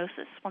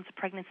diagnosis once a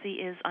pregnancy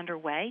is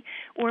underway,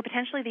 or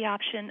potentially the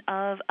option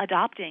of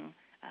adopting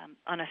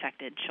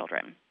unaffected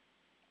children.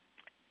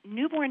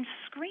 Newborn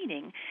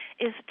screening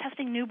is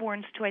testing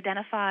newborns to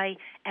identify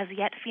as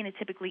yet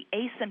phenotypically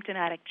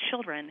asymptomatic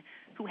children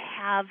who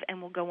have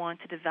and will go on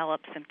to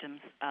develop symptoms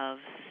of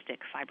cystic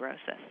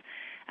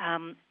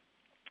fibrosis.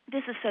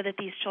 This is so that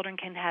these children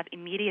can have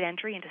immediate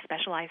entry into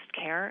specialized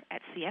care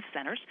at CF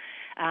centers,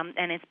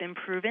 and it's been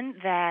proven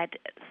that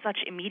such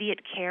immediate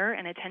care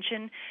and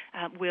attention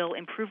will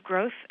improve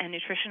growth and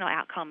nutritional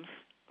outcomes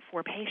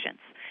for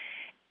patients.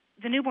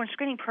 The newborn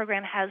screening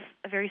program has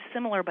a very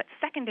similar but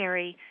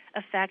secondary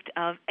effect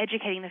of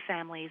educating the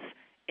families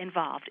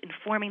involved,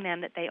 informing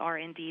them that they are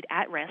indeed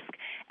at risk,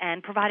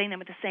 and providing them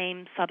with the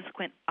same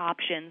subsequent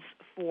options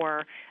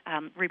for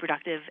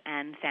reproductive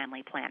and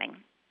family planning.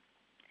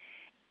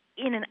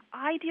 In an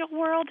ideal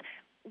world,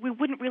 we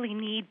wouldn't really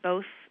need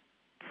both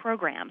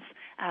programs.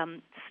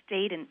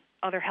 State and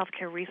other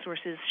healthcare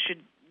resources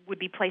would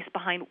be placed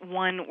behind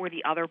one or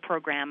the other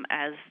program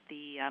as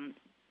the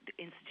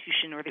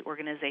institution or the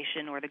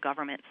organization or the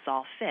government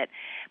saw fit.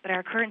 But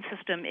our current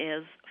system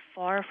is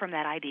far from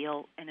that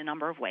ideal in a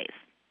number of ways.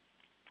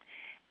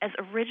 As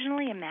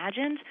originally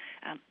imagined,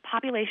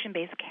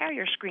 population-based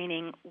carrier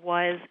screening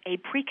was a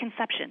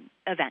preconception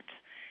event.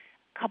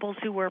 Couples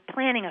who were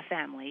planning a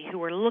family, who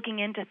were looking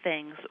into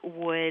things,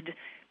 would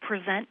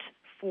present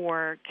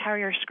for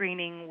carrier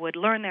screening, would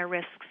learn their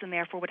risks, and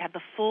therefore would have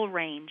the full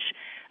range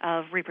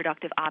of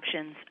reproductive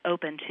options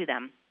open to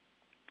them.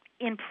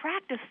 In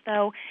practice,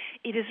 though,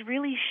 it has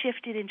really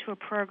shifted into a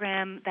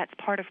program that's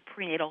part of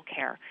prenatal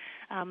care.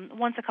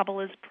 Once a couple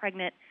is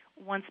pregnant,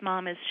 once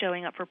mom is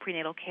showing up for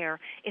prenatal care,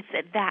 it's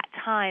at that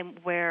time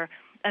where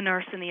a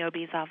nurse in the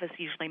OB's office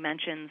usually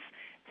mentions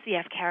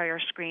CF carrier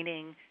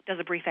screening, does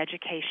a brief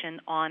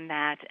education on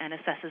that, and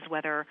assesses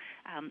whether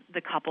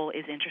the couple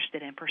is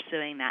interested in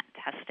pursuing that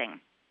testing.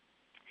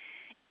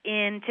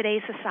 In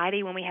today's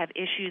society, when we have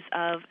issues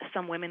of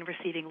some women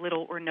receiving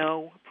little or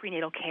no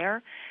prenatal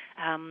care,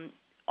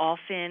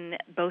 often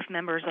both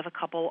members of a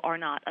couple are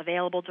not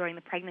available during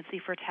the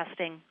pregnancy for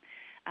testing.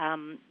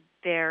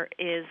 There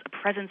is a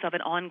presence of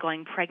an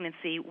ongoing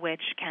pregnancy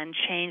which can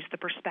change the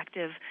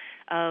perspective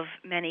of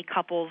many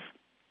couples.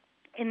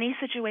 In these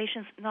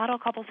situations, not all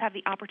couples have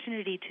the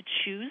opportunity to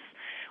choose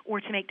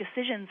or to make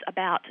decisions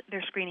about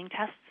their screening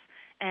tests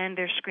and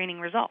their screening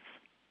results.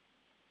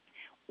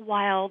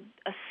 While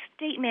a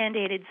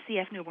state-mandated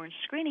CF newborn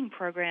screening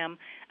program,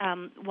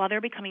 while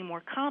they're becoming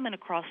more common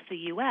across the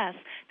U.S.,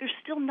 they're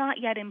still not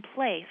yet in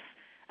place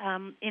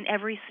in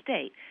every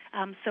state.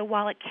 So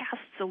while it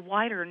casts a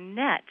wider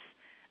net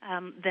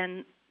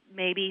than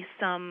maybe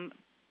some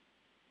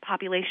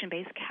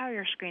population-based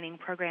carrier screening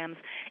programs,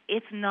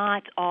 it's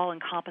not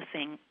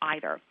all-encompassing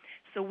either.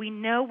 So we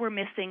know we're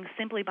missing,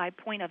 simply by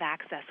point of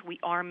access, we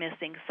are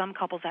missing some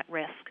couples at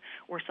risk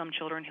or some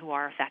children who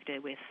are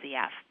affected with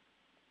CF.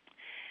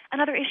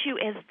 Another issue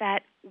is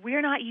that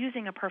we're not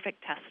using a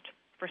perfect test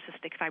for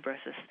cystic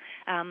fibrosis.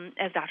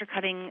 As Dr.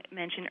 Cutting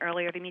mentioned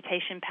earlier, the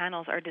mutation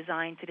panels are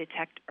designed to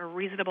detect a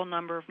reasonable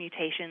number of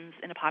mutations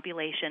in a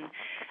population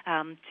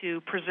to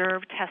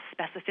preserve test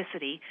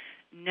specificity,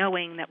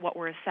 knowing that what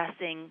we're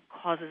assessing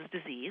causes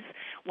disease,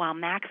 while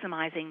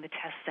maximizing the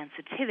test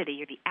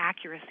sensitivity or the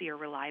accuracy or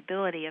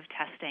reliability of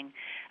testing,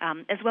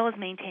 as well as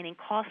maintaining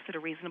costs at a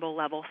reasonable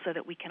level so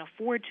that we can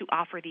afford to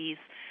offer these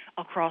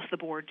across the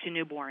board to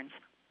newborns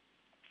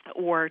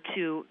or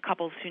to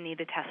couples who need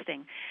the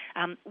testing.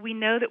 We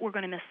know that we're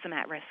going to miss some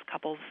at-risk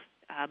couples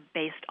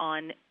based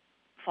on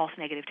false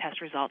negative test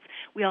results.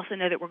 We also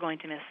know that we're going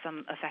to miss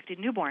some affected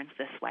newborns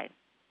this way.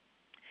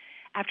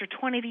 After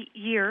 20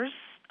 years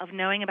of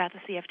knowing about the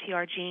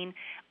CFTR gene,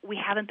 we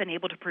haven't been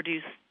able to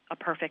produce a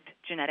perfect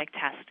genetic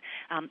test,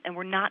 and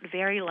we're not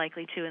very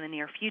likely to in the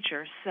near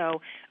future.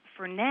 So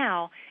for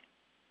now,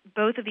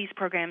 both of these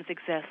programs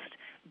exist.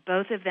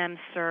 Both of them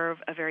serve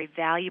a very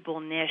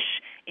valuable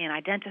niche in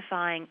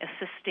identifying,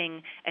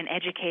 assisting, and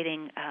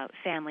educating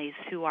families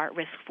who are at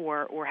risk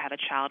for or have a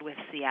child with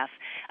CF.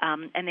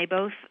 And they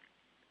both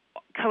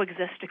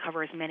coexist to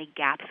cover as many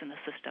gaps in the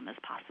system as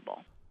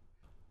possible.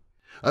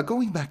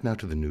 Going back now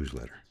to the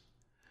newsletter,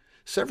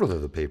 several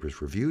of the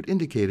papers reviewed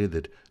indicated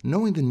that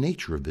knowing the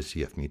nature of the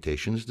CF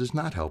mutations does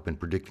not help in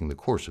predicting the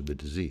course of the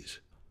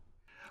disease.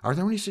 Are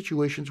there any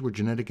situations where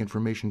genetic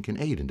information can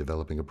aid in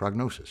developing a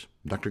prognosis?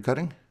 Dr.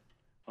 Cutting?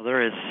 Well,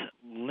 there is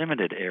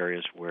limited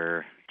areas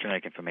where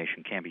genetic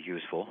information can be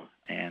useful,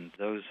 and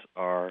those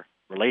are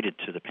related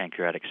to the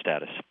pancreatic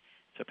status.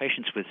 So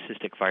patients with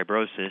cystic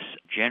fibrosis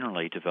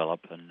generally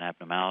develop an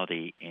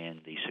abnormality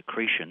in the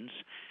secretions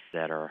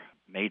that are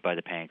made by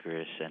the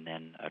pancreas and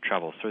then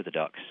travel through the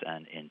ducts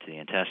and into the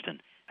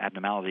intestine.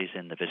 Abnormalities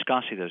in the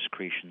viscosity of those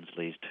secretions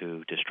leads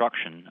to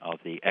destruction of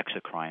the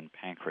exocrine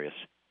pancreas.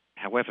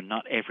 However,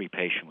 not every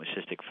patient with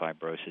cystic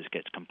fibrosis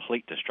gets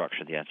complete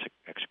destruction of the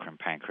exocrine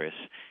pancreas,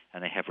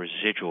 and they have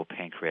residual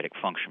pancreatic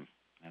function.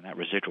 And that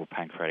residual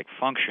pancreatic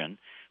function,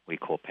 we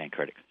call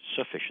pancreatic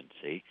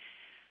sufficiency,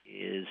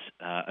 is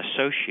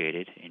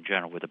associated in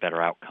general with a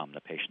better outcome.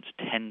 The patients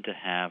tend to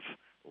have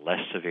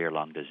less severe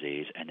lung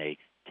disease, and they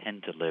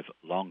tend to live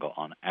longer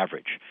on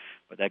average.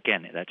 But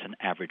again, that's an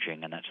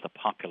averaging, and that's the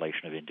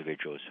population of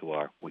individuals who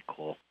are, we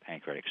call,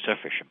 pancreatic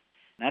sufficient.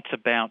 And that's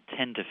about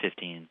 10 to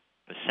 15%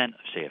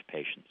 of CF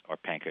patients are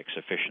pancreatic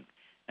sufficient.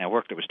 Now,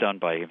 work that was done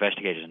by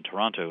investigators in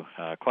Toronto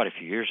quite a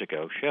few years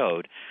ago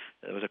showed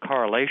that there was a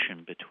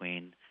correlation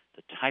between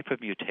the type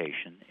of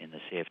mutation in the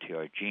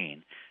CFTR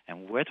gene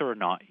and whether or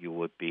not you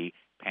would be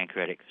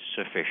pancreatic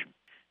sufficient.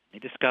 They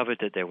discovered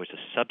that there was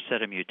a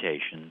subset of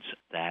mutations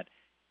that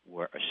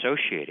were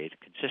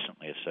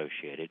consistently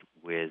associated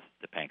with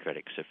the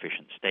pancreatic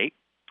sufficient state.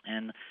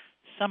 And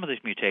some of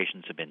these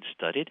mutations have been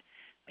studied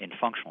in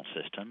functional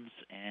systems,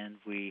 and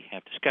we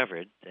have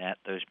discovered that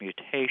those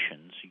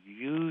mutations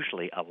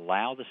usually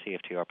allow the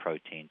CFTR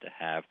protein to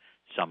have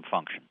some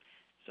function.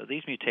 So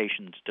these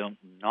mutations don't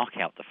knock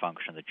out the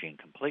function of the gene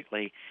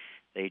completely.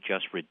 They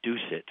just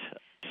reduce it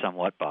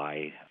somewhat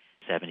by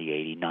 70,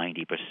 80,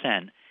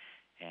 90%.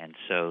 And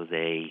so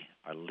they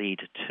lead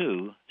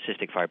to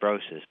cystic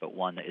fibrosis, but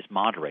one that is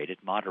moderated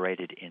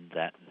in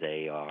that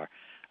they are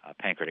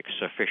pancreatic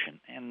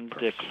sufficient. And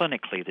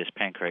clinically, this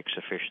pancreatic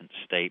sufficient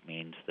state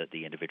means that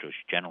the individuals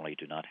generally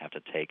do not have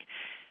to take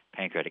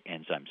pancreatic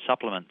enzyme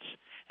supplements.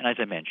 And as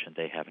I mentioned,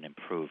 they have an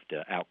improved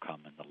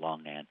outcome in the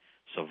lung and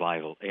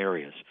survival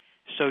areas.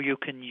 So you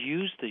can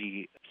use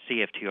the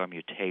CFTR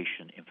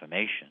mutation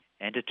information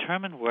and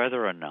determine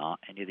whether or not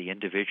any of the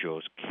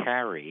individuals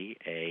carry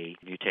a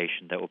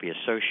mutation that will be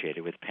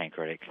associated with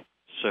pancreatic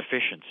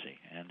sufficiency.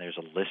 And there's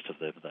a list of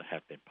them that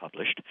have been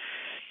published.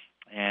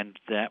 And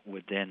that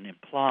would then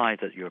imply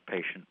that your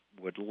patient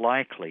would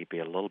likely be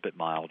a little bit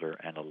milder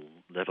and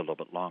live a little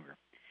bit longer.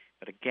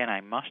 But again,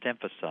 I must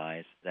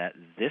emphasize that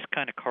this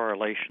kind of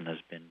correlation has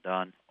been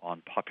done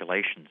on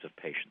populations of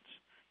patients.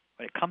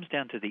 When it comes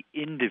down to the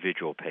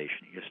individual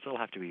patient, you still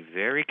have to be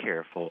very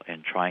careful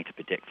in trying to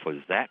predict for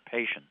that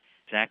patient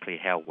exactly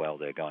how well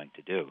they're going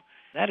to do.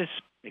 That is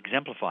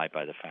exemplified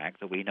by the fact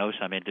that we know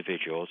some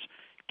individuals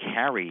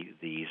carry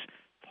these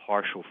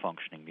partial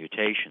functioning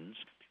mutations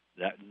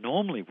that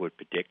normally would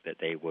predict that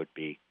they would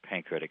be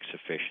pancreatic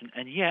sufficient,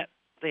 and yet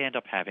they end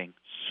up having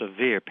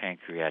severe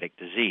pancreatic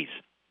disease.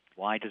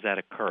 Why does that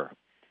occur?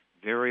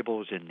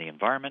 Variables in the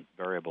environment,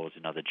 variables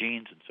in other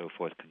genes, and so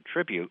forth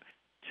contribute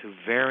to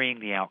varying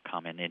the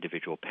outcome in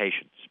individual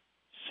patients.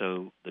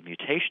 So the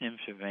mutation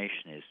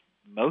information is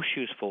most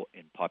useful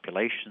in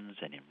populations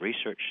and in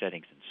research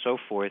settings and so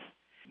forth.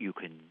 You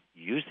can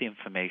use the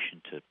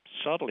information to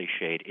subtly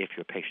shade if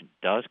your patient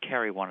does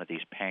carry one of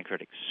these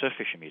pancreatic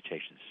sufficient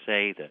mutations.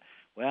 Say that,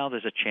 well,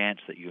 there's a chance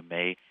that you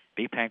may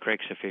be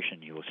pancreatic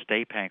sufficient, you will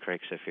stay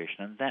pancreatic sufficient,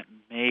 and that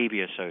may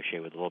be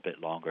associated with a little bit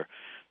longer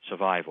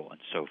survival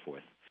and so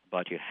forth.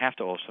 But you have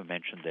to also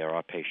mention there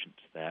are patients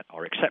that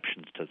are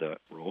exceptions to the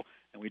rule,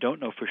 and we don't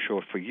know for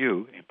sure for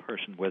you in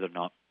person whether or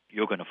not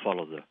you're going to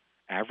follow the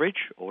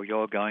average or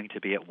you're going to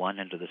be at one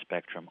end of the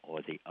spectrum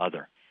or the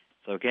other.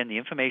 So again, the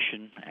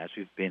information, as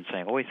we've been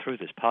saying all the way through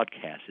this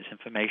podcast, this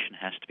information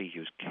has to be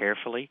used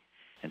carefully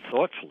and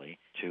thoughtfully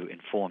to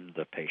inform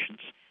the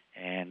patients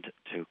and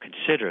to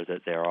consider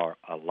that there are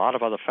a lot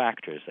of other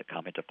factors that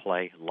come into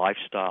play,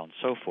 lifestyle and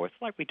so forth,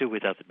 like we do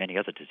with many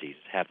other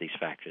diseases, have these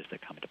factors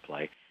that come into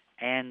play.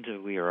 And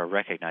we are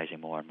recognizing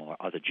more and more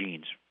other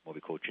genes, what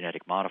we call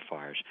genetic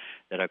modifiers,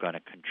 that are going to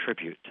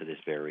contribute to this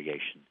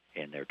variation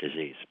in their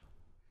disease.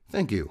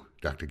 Thank you,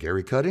 Dr.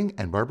 Gary Cutting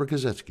and Barbara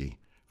Kozetsky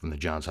from the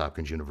Johns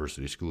Hopkins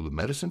University School of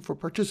Medicine for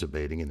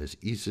participating in this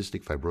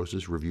E-Cystic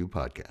Fibrosis Review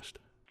podcast.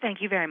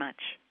 Thank you very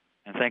much.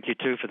 And thank you,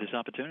 too, for this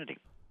opportunity.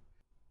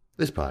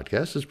 This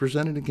podcast is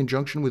presented in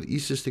conjunction with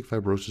E-Cystic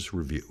Fibrosis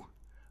Review,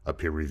 a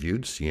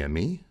peer-reviewed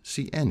CME,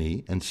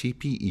 CNE, and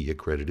CPE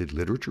accredited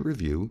literature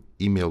review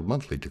emailed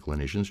monthly to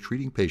clinicians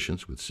treating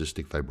patients with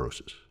cystic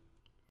fibrosis.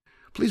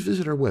 Please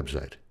visit our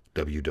website,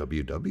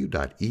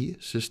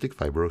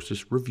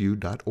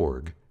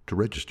 www.ecysticfibrosisreview.org, to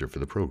register for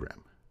the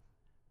program.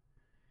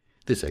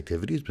 This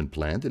activity has been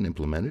planned and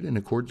implemented in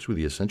accordance with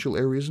the essential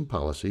areas and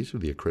policies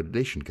of the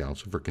Accreditation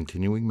Council for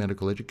Continuing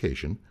Medical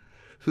Education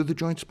through the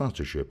joint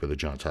sponsorship of the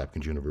Johns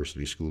Hopkins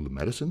University School of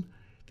Medicine,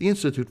 the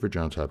Institute for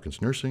Johns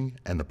Hopkins Nursing,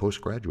 and the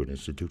Postgraduate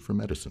Institute for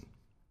Medicine.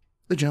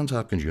 The Johns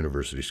Hopkins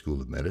University School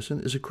of Medicine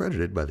is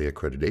accredited by the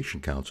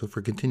Accreditation Council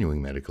for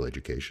Continuing Medical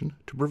Education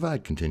to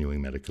provide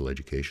continuing medical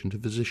education to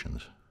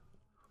physicians.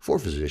 For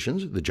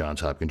physicians, the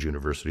Johns Hopkins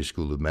University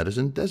School of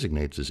Medicine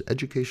designates this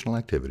educational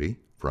activity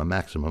for a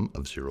maximum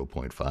of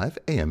 0.5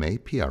 AMA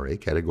PRA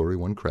Category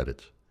 1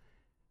 credits.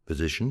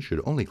 Physicians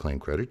should only claim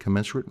credit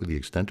commensurate with the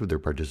extent of their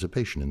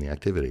participation in the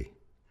activity.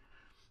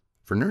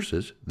 For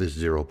nurses, this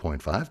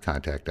 0.5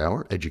 contact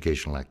hour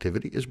educational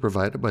activity is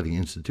provided by the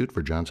Institute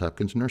for Johns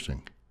Hopkins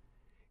Nursing.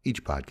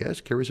 Each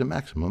podcast carries a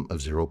maximum of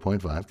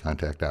 0.5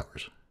 contact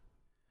hours.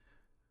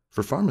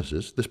 For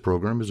pharmacists, this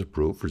program is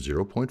approved for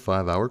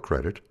 0.5 hour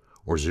credit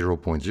or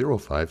 0.05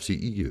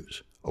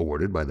 CEUs,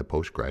 awarded by the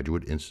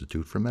Postgraduate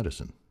Institute for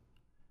Medicine.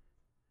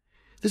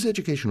 This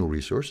educational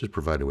resource is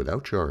provided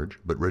without charge,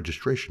 but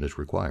registration is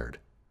required.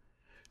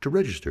 To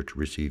register to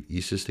receive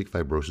E-Cystic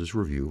Fibrosis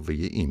Review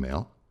via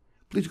email,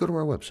 please go to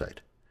our website,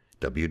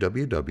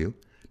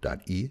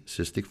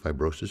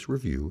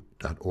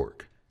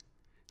 www.ecysticfibrosisreview.org.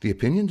 The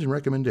opinions and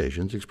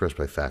recommendations expressed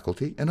by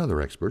faculty and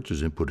other experts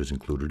whose input is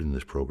included in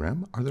this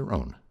program are their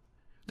own.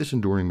 This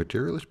enduring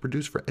material is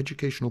produced for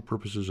educational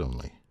purposes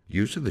only.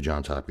 Use of the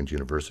Johns Hopkins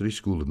University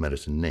School of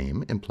Medicine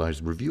name implies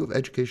the review of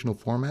educational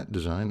format,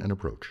 design, and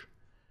approach.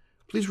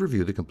 Please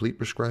review the complete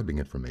prescribing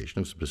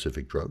information of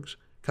specific drugs,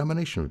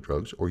 combination of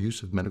drugs, or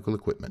use of medical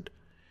equipment,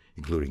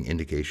 including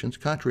indications,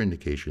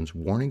 contraindications,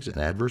 warnings, and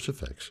adverse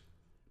effects,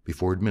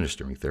 before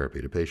administering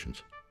therapy to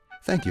patients.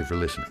 Thank you for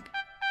listening.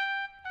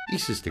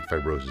 Cystic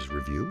Fibrosis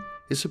Review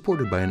is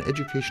supported by an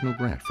educational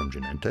grant from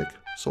Genentech,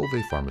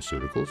 Solvay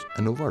Pharmaceuticals,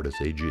 and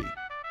Novartis AG.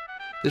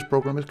 This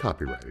program is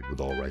copyrighted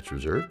with all rights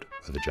reserved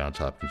by the Johns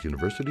Hopkins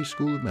University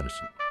School of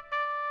Medicine.